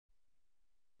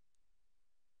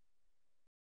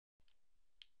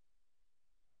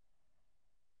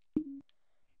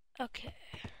Okay.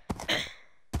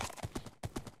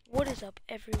 What is up,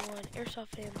 everyone?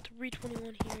 Airsoft Fan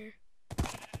 321 here.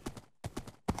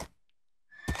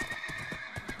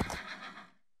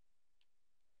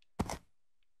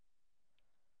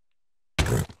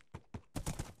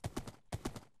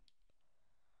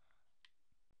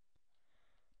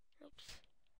 Oops.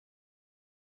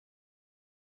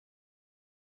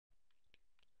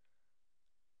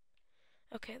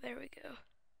 Okay, there we go.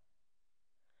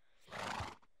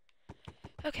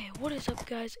 Okay, what is up,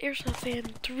 guys? Airsoft Fan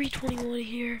 321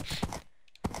 here.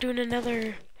 Doing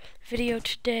another video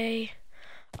today.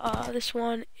 This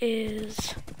one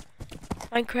is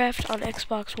Minecraft on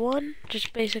Xbox One.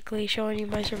 Just basically showing you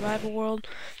my survival world.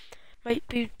 Might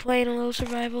be playing a little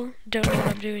survival. Don't know what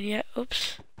I'm doing yet.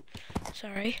 Oops.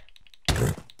 Sorry.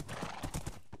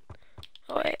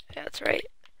 Oh wait, that's right.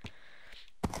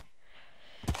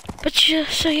 But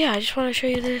so yeah, I just want to show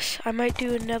you this. I might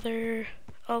do another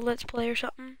Let's Play or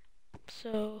something.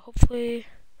 So hopefully,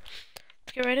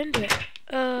 let's get right into it.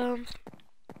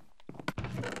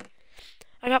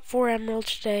 I got 4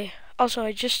 emeralds today. Also,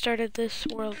 I just started this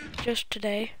world just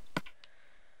today.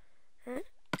 There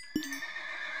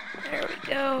we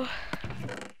go.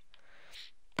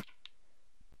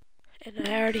 And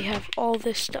I already have all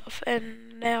this stuff.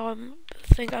 And now I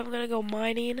think I'm gonna go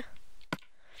mining.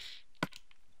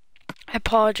 I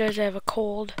apologize, I have a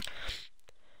cold.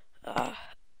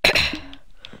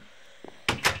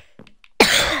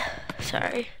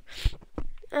 Sorry.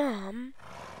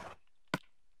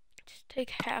 Just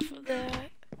take half of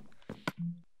that.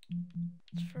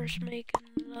 Let's first make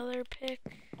another pick.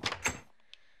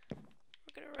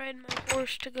 We're gonna ride my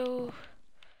horse to go.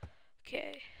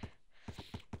 Okay.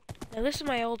 Now this is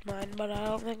my old mine, but I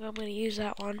don't think I'm gonna use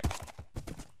that one.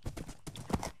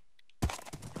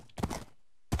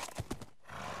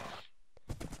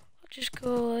 I'll just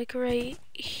go like right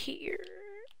here.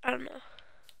 I don't know.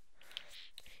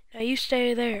 Now you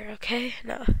stay there, okay?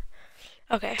 No.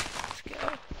 Okay, let's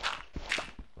go.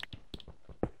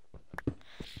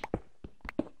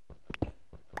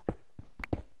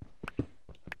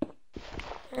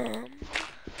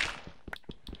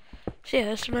 So yeah,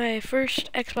 this is my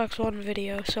first Xbox One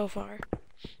video so far.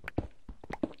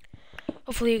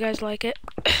 Hopefully you guys like it.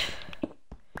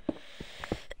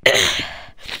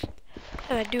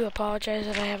 And I do apologize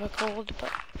that I have a cold,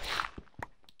 but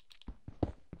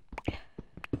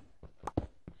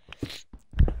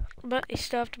I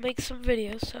still have to make some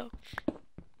videos, so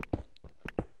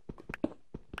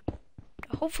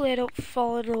hopefully I don't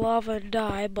fall into lava and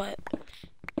die, but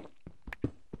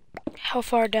how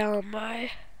far down am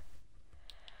I?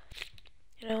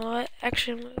 You know what?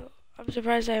 Actually, I'm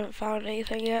surprised I haven't found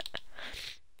anything yet.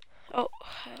 Oh,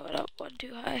 I went up one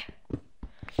too high.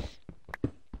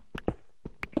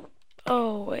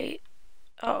 Oh, wait.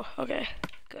 Oh, okay.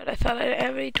 Good, I thought I didn't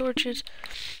have any torches.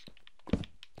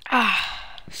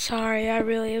 Sorry, I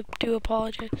really do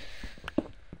apologize.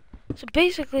 So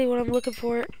basically what I'm looking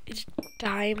for is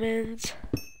diamonds.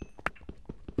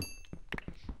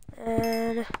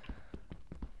 Not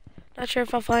sure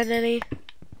if I'll find any.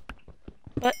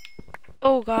 But,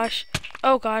 oh gosh.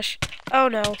 Oh gosh. Oh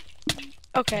no.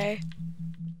 Okay.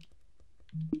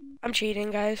 I'm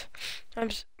cheating, guys.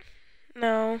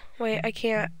 No, wait, I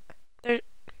can't.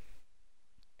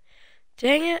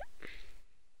 Dang it.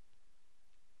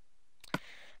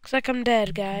 Looks like I'm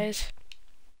dead, guys.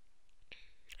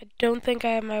 I don't think I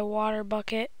have my water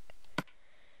bucket.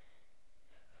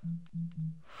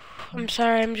 I'm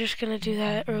sorry, I'm just gonna do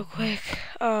that real quick.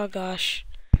 Oh gosh.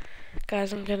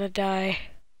 Guys, I'm gonna die.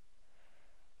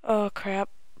 Oh crap.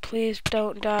 Please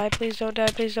don't die. Please don't die.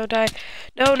 Please don't die.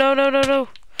 No, no, no, no, no.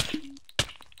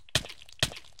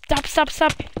 Stop, stop,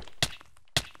 stop.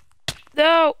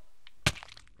 No.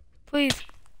 Please.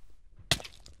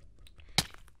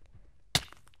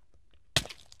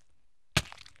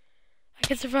 I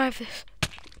can survive this.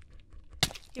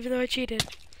 Even though I cheated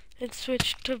and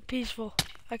switched to peaceful,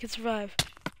 I can survive.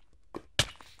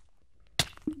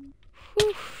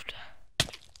 Whew.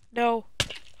 No.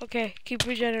 Okay, keep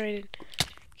regenerating.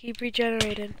 Keep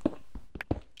regenerating.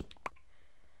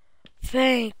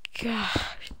 Thank God.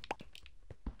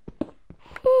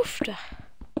 Whew.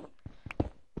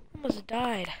 Almost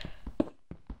died.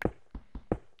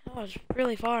 I was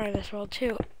really far in this world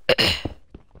too.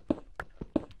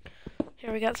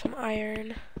 Here we got some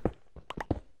iron.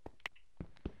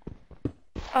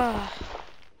 That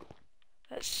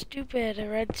stupid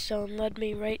redstone led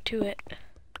me right to it.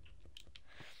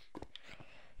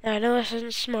 Now I know this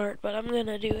isn't smart, but I'm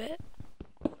gonna do it.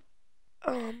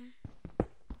 I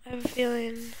have a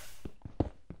feeling.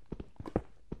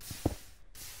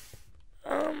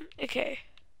 Okay.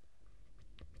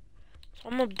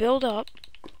 I'm gonna build up.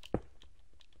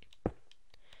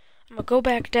 I'm gonna go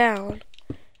back down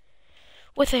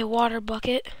with a water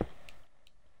bucket.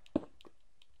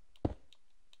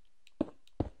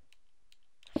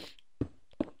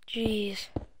 Jeez.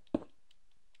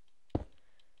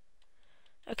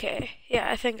 Okay,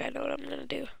 yeah, I think I know what I'm gonna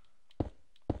do.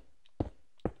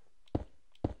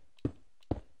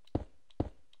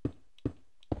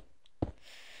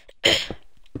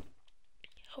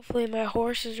 Hopefully my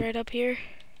horse is right up here.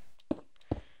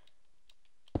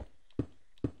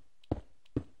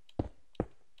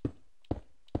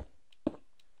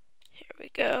 Here we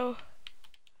go.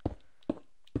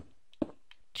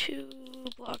 2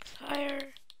 blocks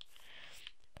higher.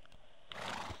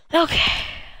 Okay,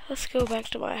 let's go back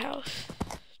to my house.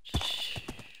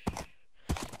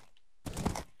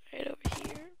 Right over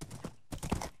here.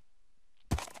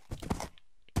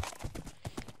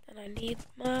 And I need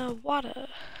my water.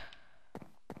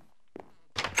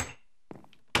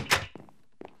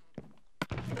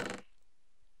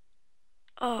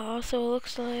 Oh, so it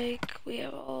looks like we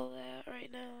have all that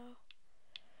right now.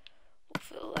 We'll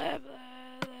fill that.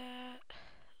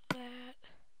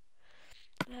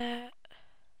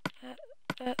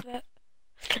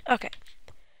 Okay.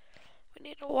 We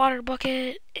need a water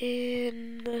bucket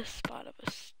in the spot of a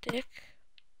stick.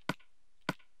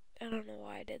 I don't know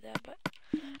why I did that, but...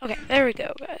 Okay, there we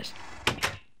go, guys.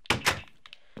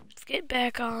 Let's get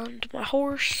back on to my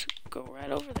horse. Go right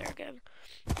over there again.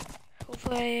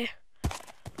 Hopefully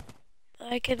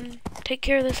I can take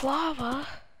care of this lava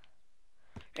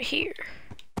right here.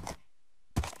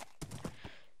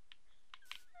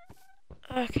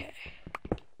 Okay.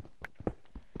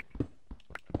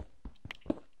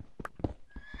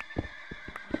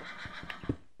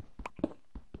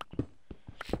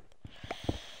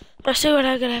 I see what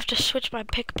I'm gonna have to switch my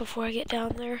pick before I get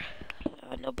down there.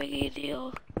 No biggie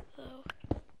deal, though.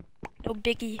 No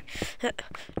biggie.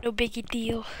 No biggie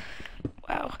deal.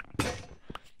 Wow.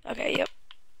 Okay, yep.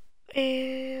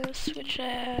 And switch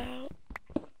out.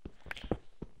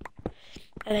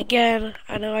 And again,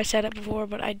 I know I said it before,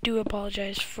 but I do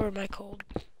apologize for my cold.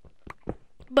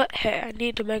 But hey, I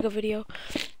need to make a video.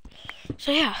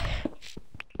 So yeah.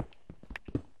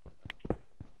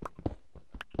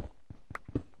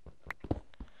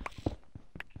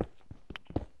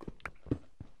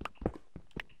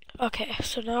 Okay,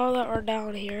 so now that we're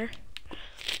down here,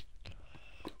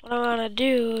 what I'm gonna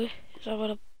do is I'm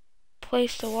gonna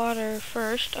place the water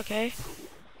first, okay?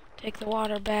 Take the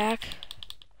water back,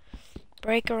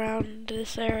 break around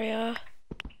this area.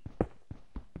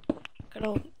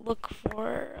 Gonna look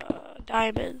for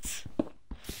diamonds,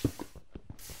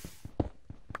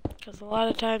 because a lot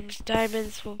of times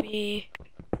diamonds will be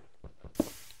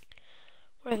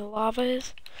where the lava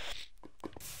is.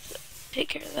 So take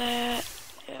care of that.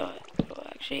 You know what? We'll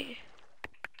actually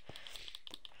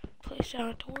place down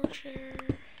a torch there.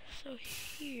 So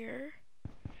here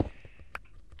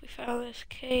we found this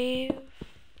cave.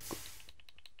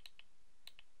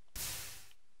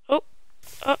 Oh,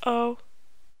 uh-oh.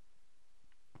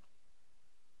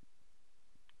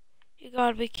 You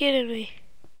gotta be kidding me.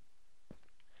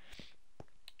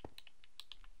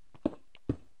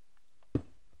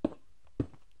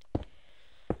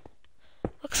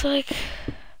 Looks like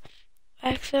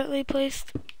I accidentally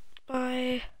placed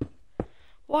my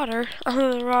water on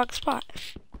the wrong spot.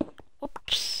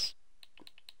 Whoops.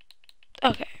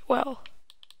 Okay, well.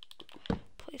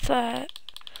 Place that.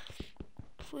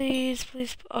 Please,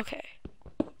 please. Okay.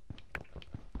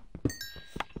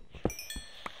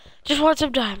 Just want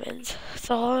some diamonds.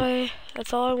 That's all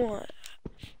I want.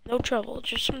 No trouble,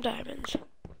 just some diamonds.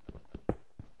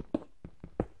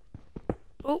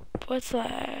 Oh, what's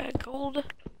that? Gold?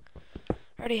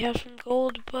 Already have some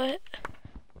gold, but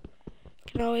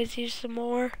can always use some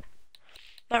more.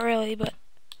 Not really, but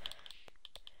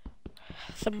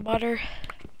some butter.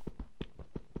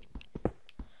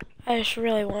 I just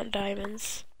really want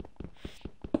diamonds.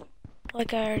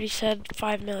 Like I already said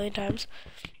 5 million times.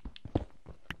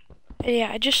 And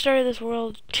yeah, I just started this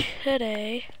world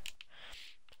today.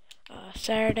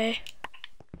 Saturday.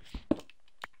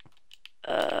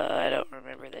 I don't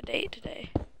remember the date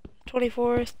today.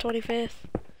 24th, 25th.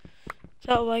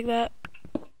 Something like that.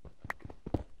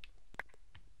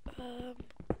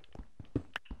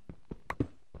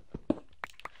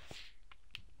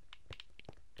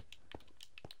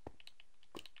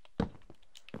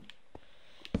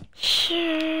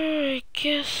 Sure, I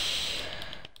guess.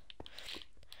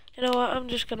 You know what, I'm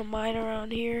just gonna mine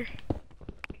around here.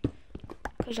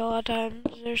 Because a lot of times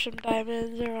there's some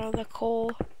diamonds around the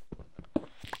coal.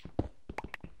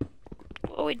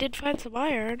 Well, we did find some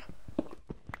iron.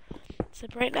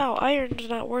 Except right now, iron's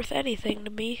not worth anything to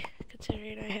me,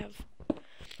 considering I have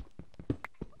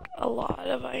a lot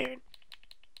of iron.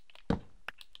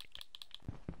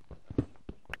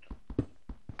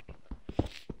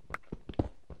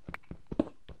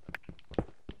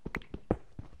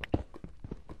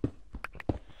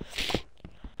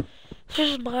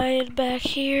 There's mine back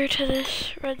here to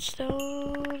this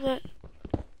redstone that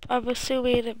I'm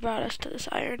assuming it brought us to this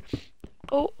iron.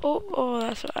 Oh,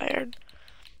 that's an iron.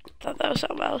 Thought that was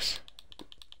something else.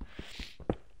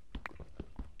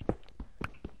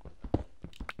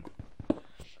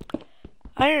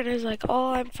 Iron is like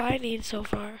all I'm finding so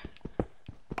far.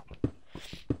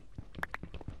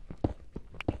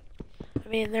 I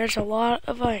mean, there's a lot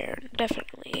of iron,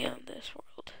 definitely, on this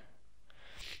world.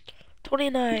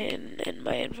 29 in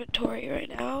my inventory right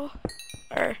now.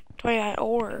 Or 29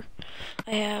 ore.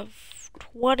 I have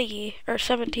 20 or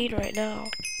 17 right now.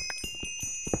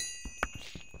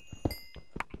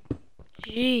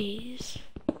 Jeez.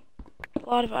 A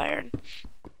lot of iron.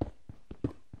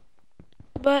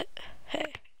 But,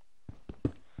 hey.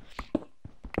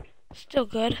 Still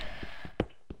good.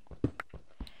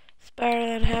 It's better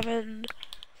than having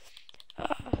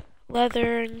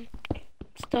leather and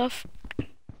stuff.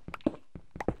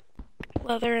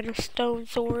 Leather and a stone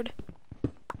sword.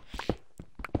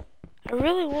 I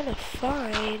really want to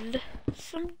find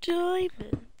some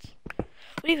diamonds.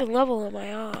 What even level am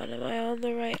I on? Am I on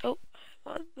the right? Oh,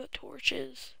 I'm on the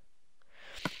torches.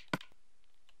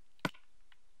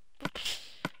 Oops.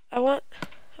 Oh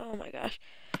my gosh.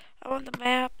 I want the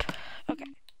map. Okay.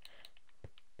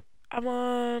 I'm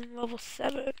on level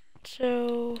 7,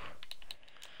 so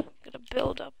I'm gonna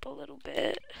build up a little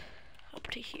bit up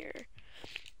to here.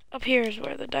 Up here is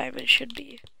where the diamond should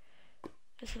be.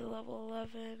 This is level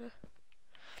 11.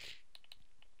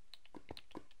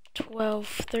 12,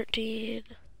 13.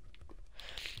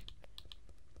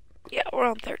 Yeah, we're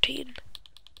on 13.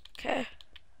 Okay.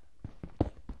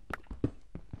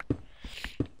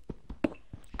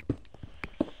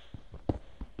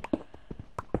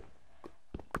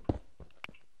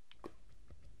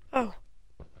 Oh.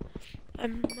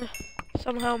 I'm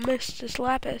somehow missed this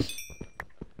lapis.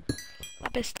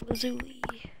 Lapis lazuli.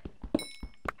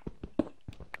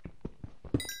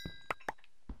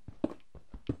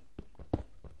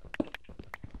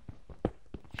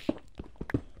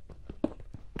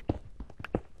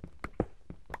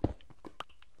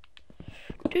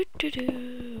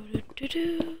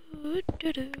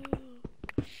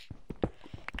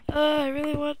 I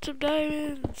really want some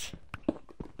diamonds.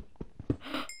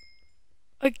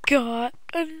 I got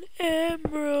an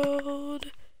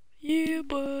emerald. Yeah,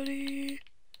 buddy.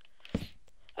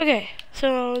 Okay,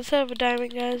 so instead of a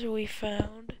diamond, guys, we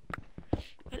found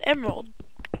an emerald.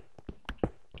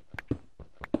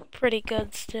 Pretty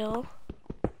good still.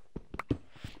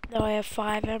 Now I have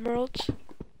 5 emeralds.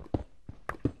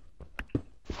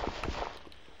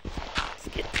 Let's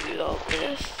get through all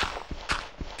this.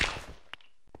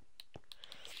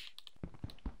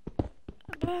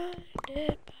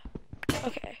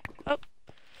 Okay. Oh.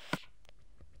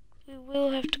 We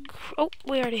will have to... Oh,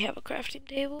 we already have a crafting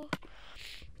table.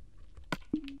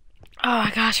 Oh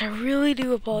my gosh, I really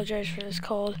do apologize for this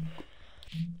cold.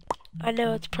 I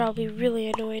know it's probably really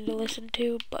annoying to listen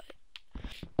to, but...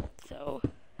 So...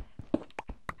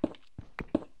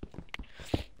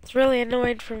 It's really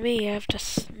annoying for me. I have to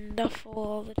snuffle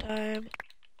all the time.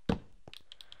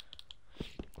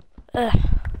 Ugh.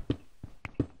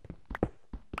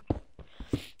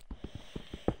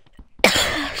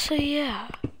 So yeah.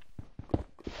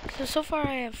 So far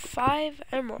I have 5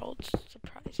 emeralds,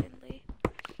 surprisingly.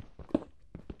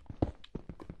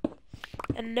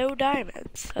 And no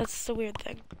diamonds. That's the weird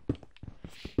thing.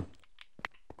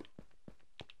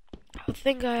 I would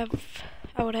think I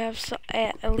would have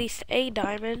at least a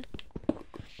diamond.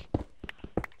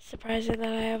 Surprising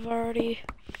that I have already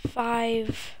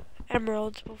 5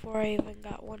 emeralds before I even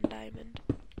got 1 diamond.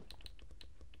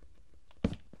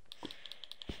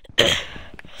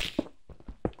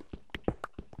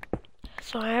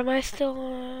 So am I still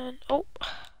on... Oh!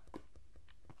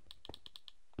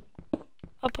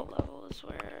 Up a level is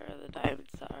where the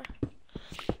diamonds are.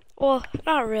 Well,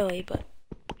 not really, but...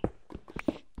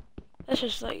 That's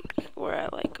just like where I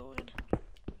like going.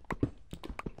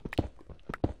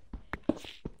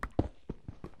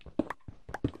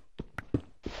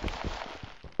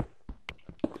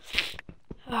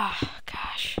 Ah,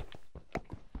 gosh.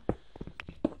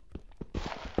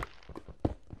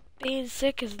 Being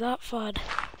sick is not fun.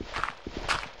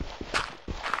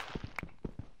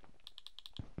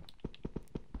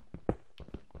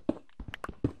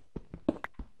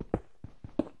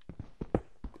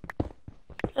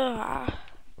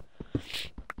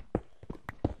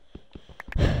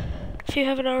 If you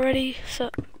haven't already,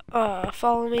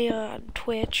 follow me on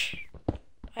Twitch.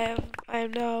 I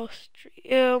am now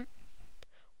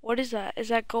what is that? Is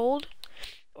that gold?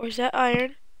 Or is that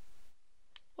iron?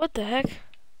 What the heck?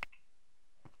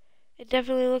 It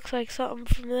definitely looks like something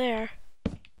from there.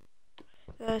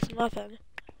 That's nothing.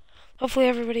 Hopefully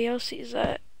everybody else sees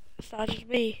that. It's not just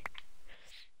me.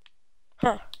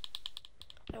 Huh.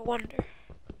 I wonder.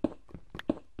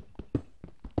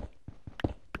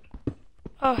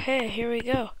 Oh hey, here we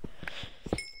go.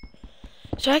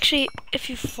 So actually, if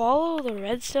you follow the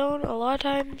redstone, a lot of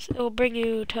times it will bring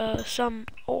you to some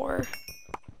ore.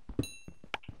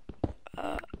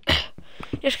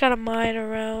 Just gotta mine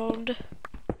around.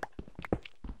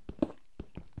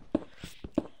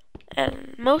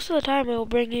 And most of the time it will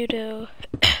bring you to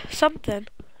something.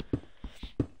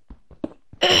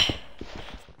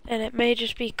 And it may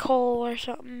just be coal or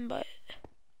something, but...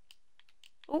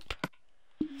 Oop.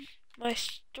 My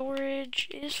storage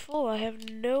is full. I have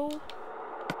no...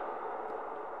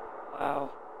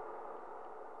 Wow.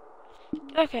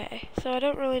 Okay, so I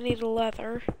don't really need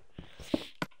leather.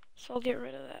 So I'll get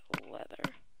rid of that leather.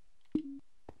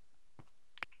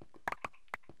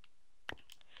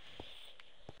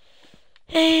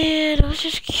 And let's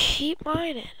just keep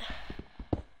mining.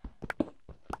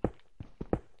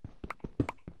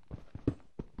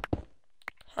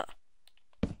 Huh.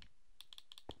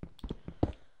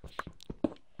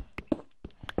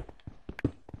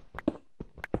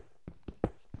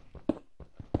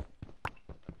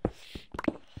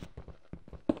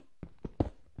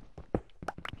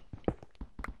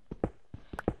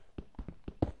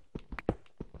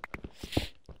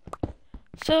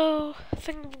 So, I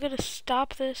think I'm gonna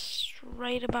stop this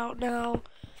right about now.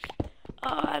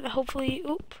 And hopefully,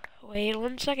 wait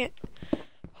 1 second.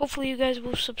 Hopefully you guys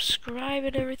will subscribe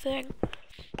and everything.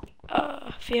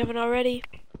 If you haven't already.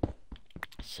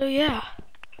 So yeah.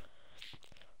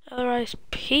 Otherwise,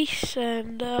 peace,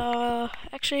 and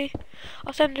actually,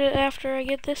 I'll send it after I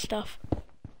get this stuff.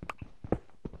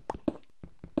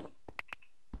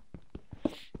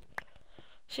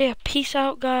 So yeah, peace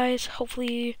out, guys.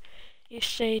 Hopefully you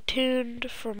stay tuned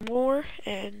for more,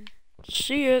 and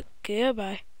see ya.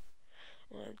 Goodbye.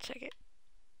 1 second.